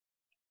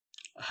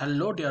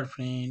Hello dear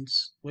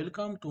friends,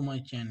 welcome to my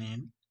channel.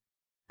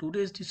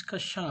 Today's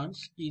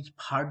discussions is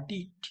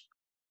verdict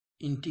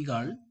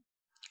integral.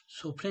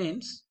 So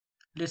friends,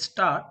 let's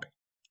start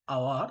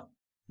our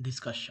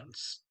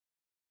discussions.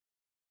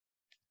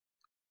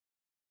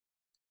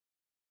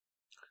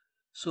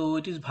 So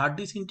it is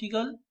verdict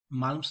integral,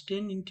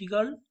 Malmsten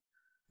integral,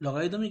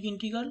 logarithmic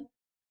integral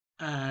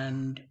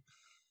and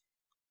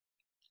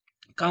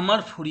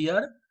Kummer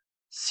Fourier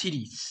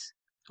series.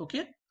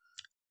 Okay,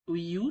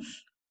 we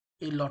use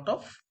a lot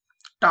of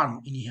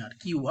term in here,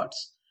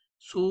 keywords.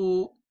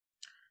 So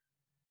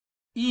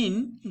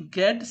in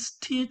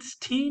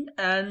Gradstein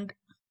and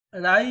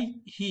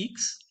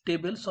Hicks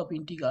tables of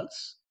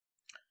integrals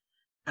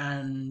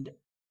and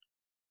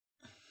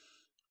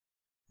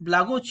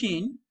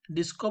Blagouchine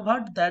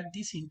discovered that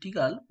this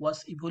integral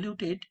was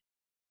evaluated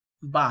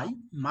by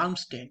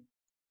Malmsten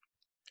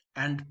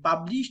and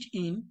published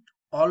in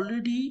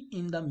already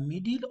in the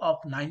middle of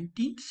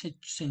 19th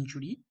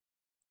century.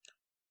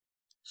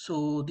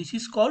 So this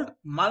is called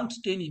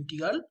Malmsten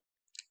integral.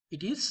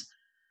 It is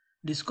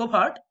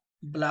discovered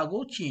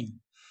Blagouchine,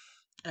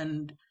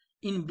 and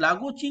in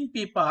Blagouchine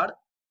paper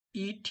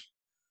it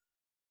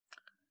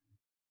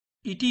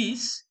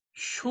is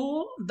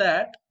show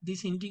that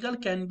this integral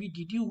can be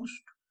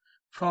deduced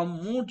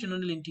from more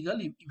general integral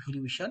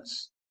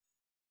evaluations.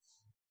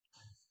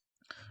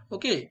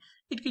 Okay,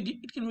 it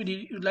can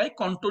be like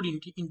contour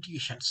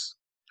integrations.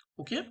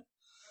 Okay,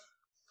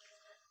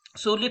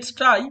 so let's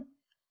try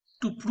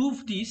to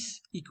prove this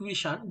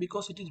equation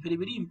because it is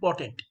very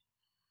important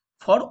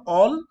for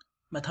all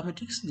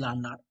mathematics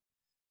learner.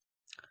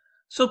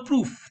 So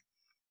proof,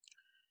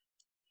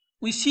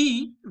 we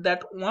see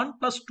that 1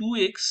 plus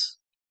 2x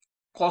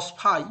cos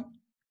phi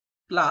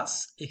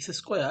plus x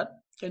square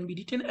can be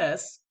written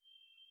as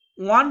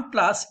 1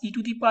 plus e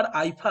to the power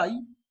I phi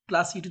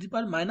plus e to the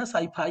power minus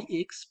I phi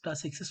x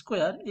plus x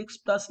square x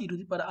plus e to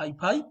the power I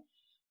phi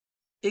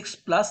x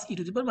plus e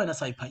to the power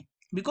minus I phi,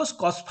 because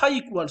cos phi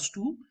equals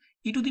to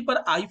e to the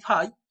power I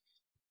phi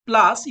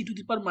plus e to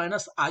the power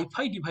minus I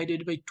phi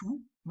divided by 2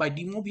 by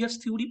de Moivre's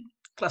theorem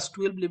class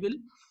 12 level,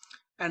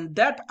 and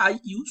that I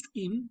used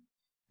in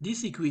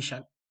this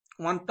equation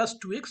 1 plus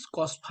 2x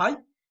cos phi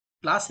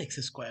plus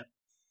x square.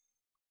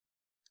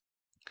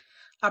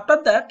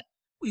 After that,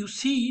 you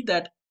see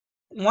that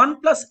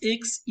 1 plus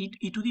x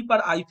e to the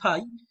power I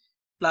phi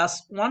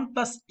plus 1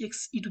 plus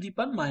x e to the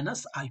power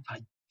minus I phi.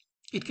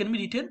 It can be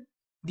written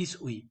this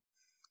way.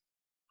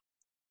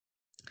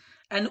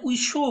 And we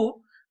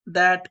show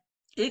that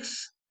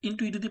x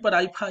into e to the power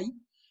I phi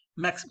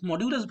max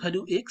modulus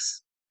value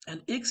x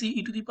and x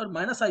e to the power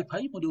minus I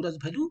phi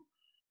modulus value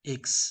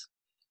x.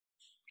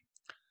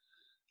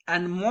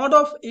 And mod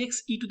of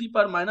x e to the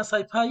power minus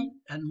I phi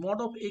and mod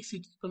of x e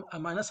to the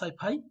power minus I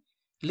phi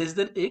less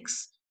than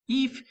x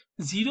if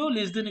 0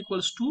 less than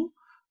equals to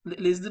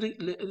less than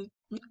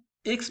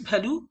x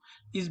value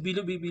is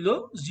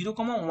below 0,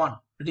 1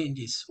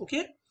 ranges.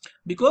 Okay,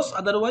 because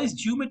otherwise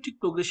geometric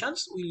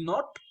progressions will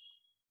not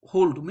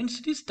hold, means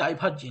it is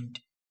divergent.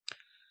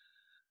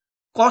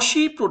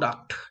 Cauchy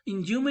product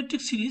in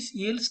geometric series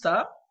yields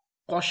the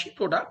Cauchy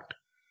product.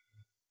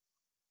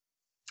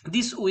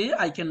 This way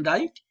I can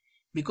write,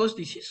 because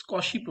this is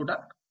Cauchy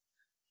product,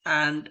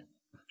 and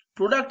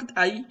product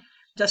I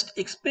just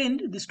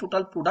explained this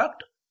total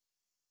product,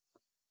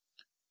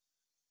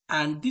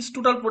 and this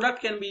total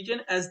product can be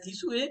written as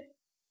this way,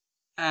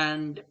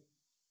 and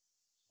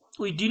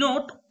we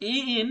denote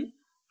an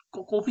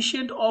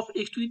coefficient of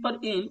x to the power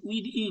n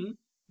within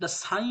the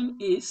sign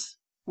s.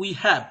 We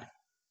have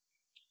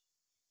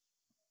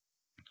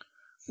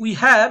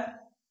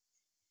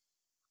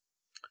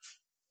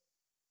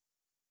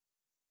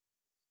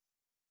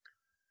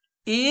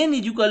an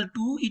is equal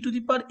to e to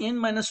the power n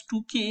minus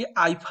 2k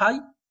I phi,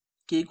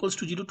 k equals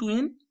to 0 to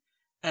n,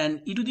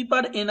 and e to the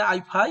power n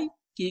I phi,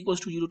 k equals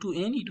to 0 to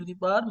n, e to the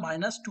power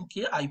minus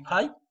 2k I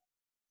phi,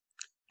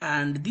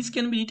 and this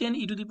can be written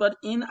e to the power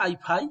n I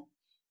phi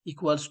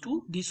equals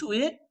to this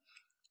way,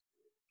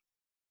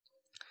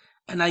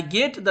 and I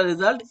get the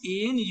result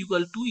n is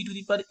equal to e to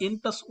the power n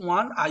plus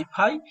 1 I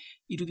phi,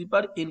 e to the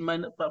power n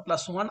minus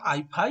plus 1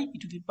 I phi, e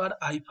to the power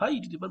I phi,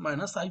 e to the power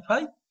minus I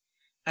phi,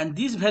 and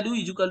this value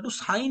is equal to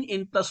sine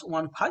n plus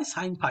 1 phi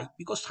sine phi,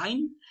 because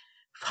sine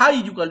phi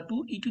is equal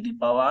to e to the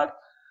power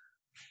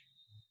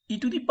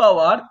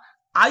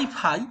I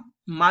phi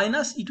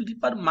minus e to the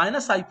power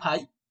minus I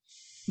phi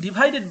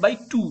divided by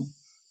 2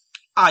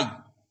 I.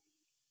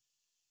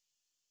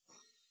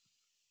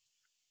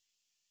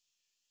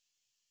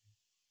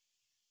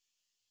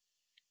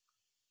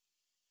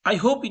 I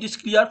hope it is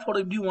clear for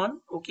everyone.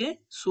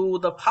 Okay, so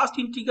the first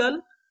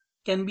integral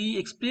can be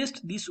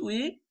expressed this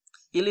way: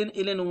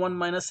 ln 1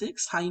 minus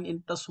x sine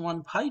n plus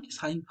 1 phi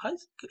sine phi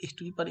x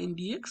to the power n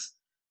dx,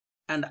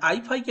 and I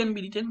phi can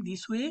be written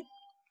this way,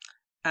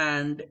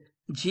 and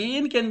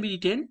jn can be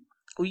written,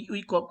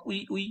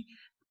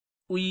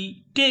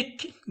 we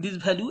take this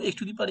value x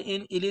to the power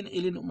n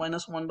ln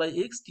minus 1 by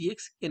x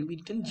dx can be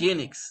written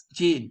jn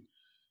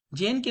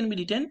can be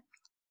written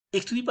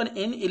x to the power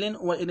n ln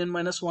y ln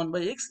minus 1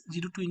 by x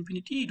 0 to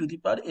infinity e to the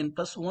power n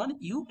plus 1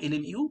 u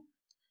ln u,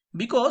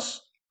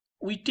 because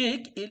we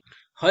take it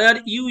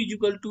where u is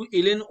equal to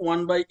ln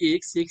 1 by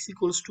x, x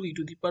equals to e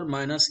to the power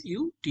minus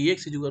u,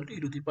 dx is equal to e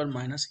to the power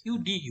minus u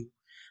du.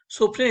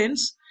 So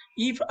friends,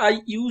 if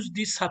I use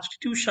this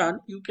substitution,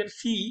 you can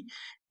see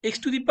x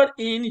to the power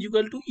n is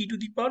equal to e to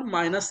the power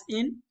minus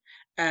n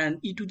and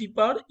e to the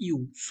power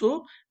u.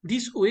 So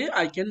this way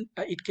I can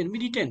it can be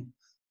written,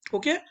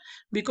 okay,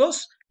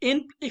 because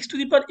n x to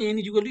the power n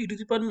is equal to e to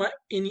the power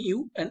n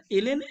u and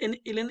ln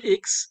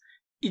x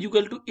is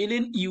equal to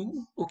ln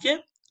u, okay,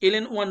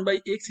 ln 1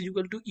 by x is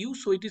equal to u,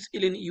 so it is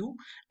ln u,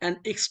 and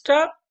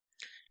extra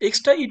e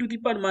to the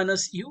power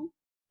minus u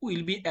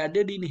will be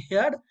added in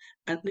here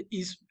and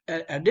is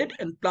added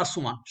and plus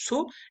 1.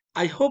 So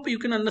I hope you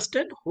can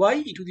understand why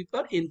e to the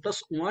power n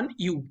plus 1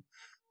 u.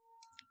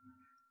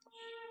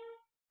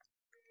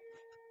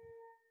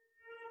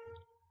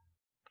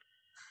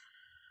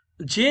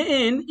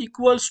 Jn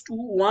equals to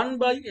 1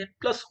 by n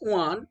plus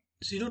 1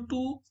 0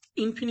 to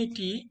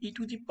infinity e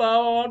to the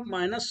power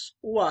minus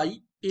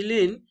y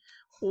ln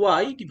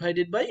y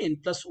divided by n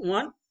plus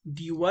 1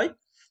 dy,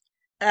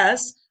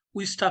 as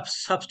we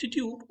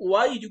substitute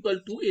y is equal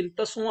to n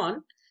plus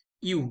 1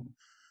 u,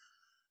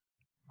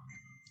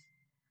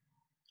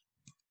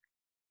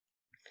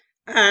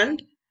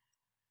 and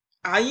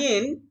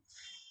in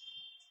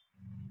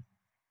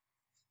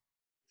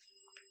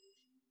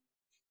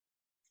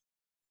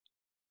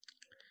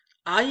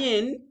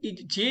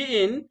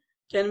jn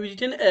can be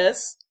written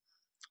as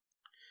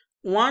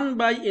 1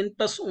 by n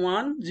plus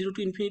 1 0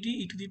 to infinity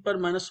e to the power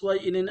minus y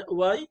ln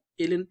y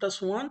ln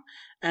plus 1,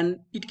 and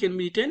it can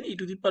be written e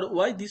to the power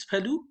y, this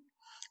value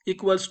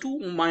equals to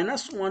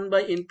minus 1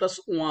 by n plus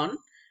 1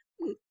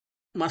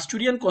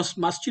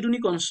 Masturoni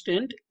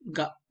constant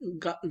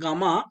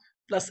gamma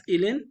plus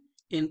ln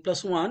n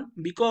plus 1,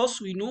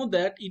 because we know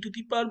that e to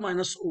the power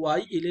minus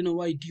y ln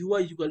y dy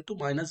is equal to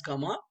minus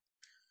gamma,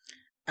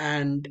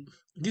 and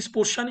this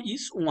portion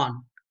is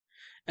 1,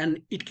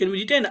 and it can be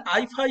written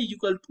I phi is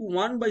equal to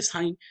 1 by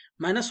sine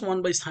minus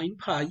 1 by sine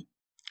phi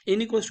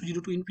n equals to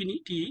 0 to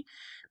infinity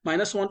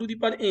minus 1 to the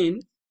power n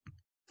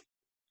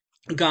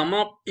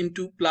gamma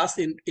into plus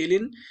n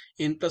ln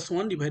n plus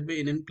 1 divided by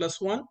n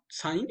plus 1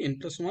 sine n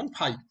plus 1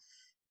 phi.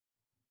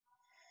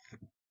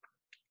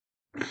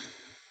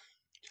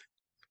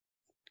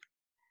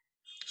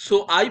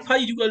 So I phi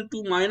is equal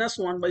to minus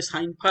 1 by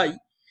sine phi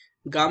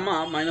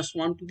gamma minus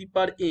 1 to the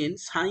power n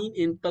sine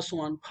n plus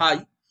 1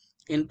 phi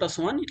n plus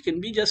 1. It can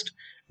be just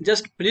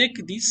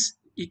break this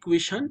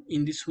equation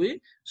in this way,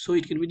 so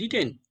it can be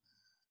written.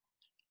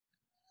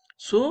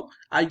 So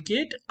I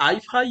get I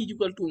phi is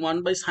equal to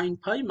 1 by sine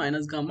phi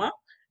minus gamma,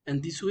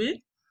 and this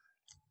way,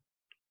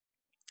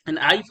 and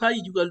I phi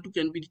is equal to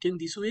can be written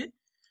this way,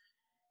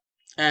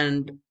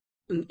 and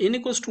n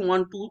equals to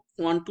 1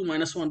 to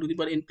minus 1 to the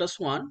power n plus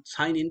 1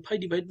 sine n phi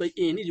divided by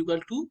n is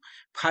equal to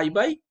phi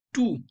by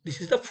 2.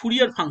 This is the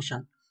Fourier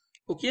function,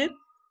 okay.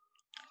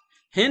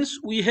 Hence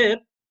we have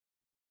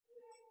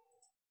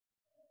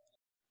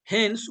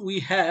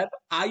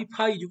I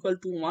phi is equal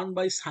to 1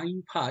 by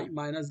sine phi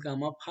minus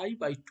gamma phi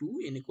by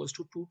 2 n equals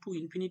to 2 to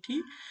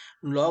infinity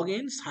log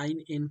n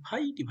sine n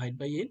phi divided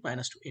by n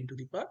minus 2 n to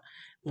the power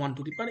 1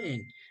 to the power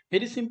n.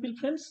 Very simple,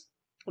 friends.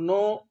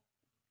 No,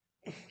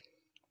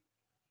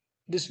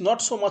 this is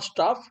not so much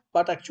tough,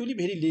 but actually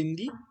very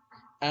lengthy,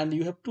 and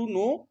you have to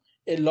know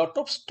a lot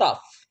of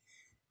stuff,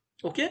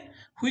 okay.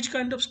 Which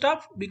kind of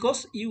stuff?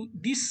 Because you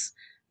this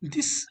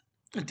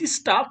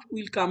stuff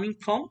will be coming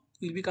from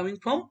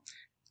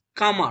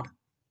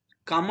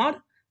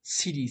Kummer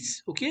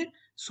series, okay.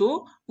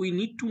 So we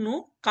need to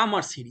know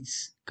Kummer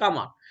series.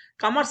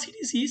 Kummer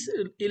series is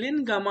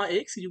ln gamma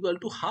x is equal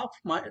to half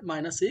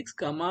minus x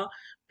gamma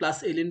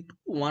plus ln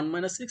 1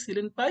 minus x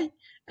ln pi,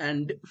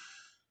 and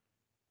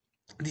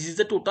this is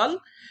the total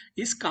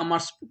is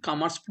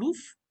Kummer's proof,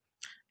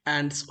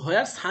 and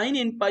where sine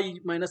n pi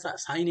minus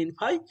sine n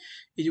phi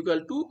is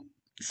equal to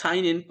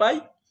sine n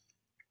pi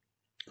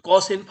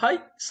cos n pi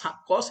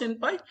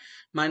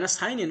minus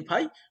sine n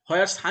phi,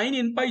 where sine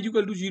n pi is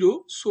equal to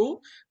 0,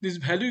 so this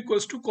value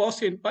equals to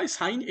cos n pi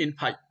sine n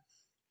phi,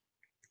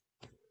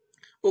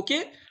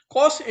 okay.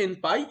 Cos n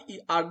pi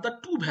are the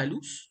two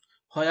values,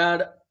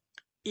 where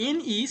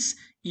n is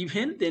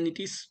even then it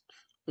is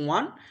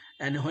 1,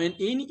 and when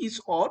n is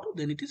odd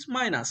then it is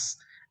minus,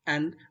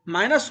 and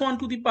minus 1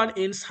 to the power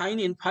n sine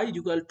n phi is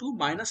equal to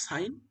minus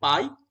sine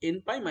pi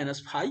n pi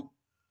minus phi.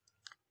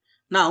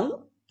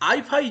 Now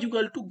I phi is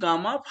equal to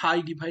gamma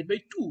phi divided by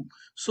 2,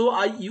 so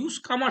I use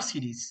Kummer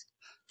series.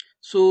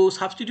 So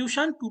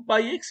substitution 2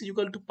 pi x is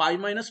equal to pi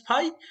minus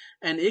phi,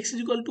 and x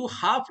is equal to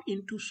half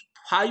into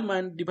phi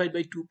divided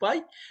by 2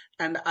 pi,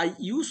 and I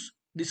use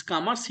this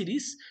Kummer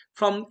series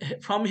from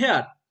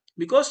here,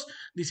 because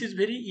this is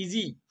very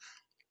easy.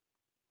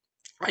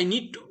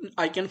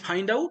 I can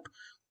find out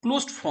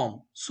closed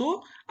form,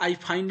 so I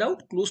find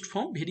out closed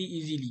form very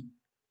easily,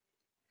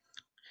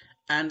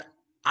 and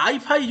I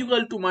phi is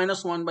equal to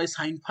minus 1 by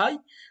sine phi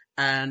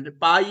and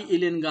pi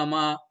ln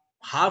gamma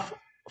half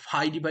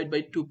phi divided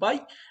by 2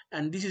 pi,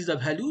 and this is the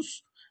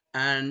values,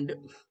 and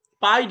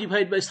pi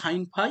divided by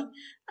sine phi,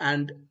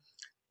 and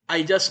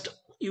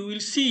you will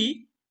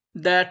see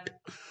that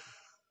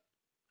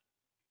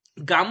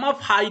gamma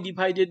phi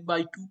divided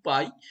by 2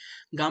 pi,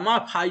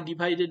 gamma phi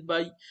divided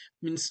by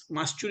means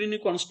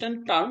Mastroianni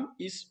constant term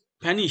is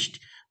vanished.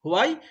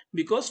 Why?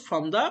 Because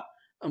from the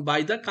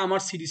by the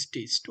Kummer series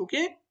test.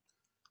 Okay,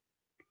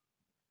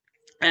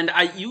 and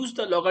I use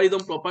the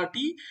logarithm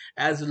property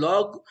as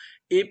log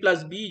a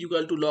plus b is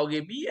equal to log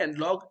ab, and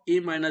log a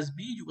minus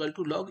b is equal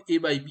to log a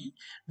by b.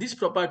 This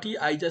property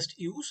I just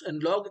use,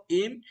 and log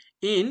m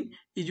n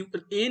is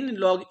equal n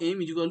log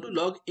m is equal to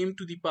log m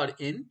to the power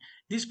n.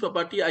 This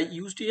property I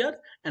used here,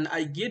 and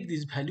I get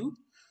this value,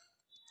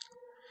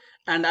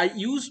 and I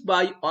use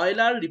by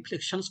Euler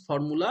reflections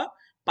formula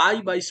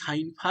pi by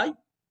sine phi,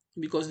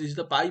 because this is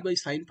the pi by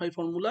sine phi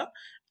formula,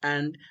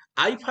 and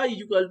I phi is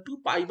equal to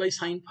pi by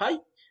sine phi,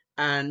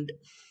 and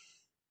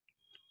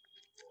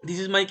this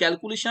is my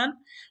calculation,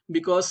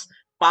 because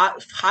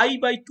phi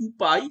by 2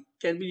 pi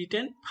can be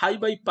written phi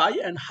by pi,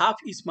 and half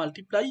is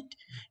multiplied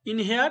in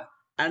here,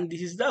 and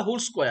this is the whole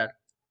square.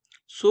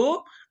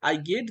 So I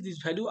get this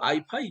value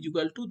I phi is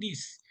equal to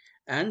this,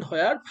 and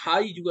where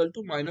phi is equal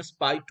to minus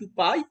pi to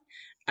pi,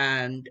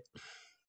 and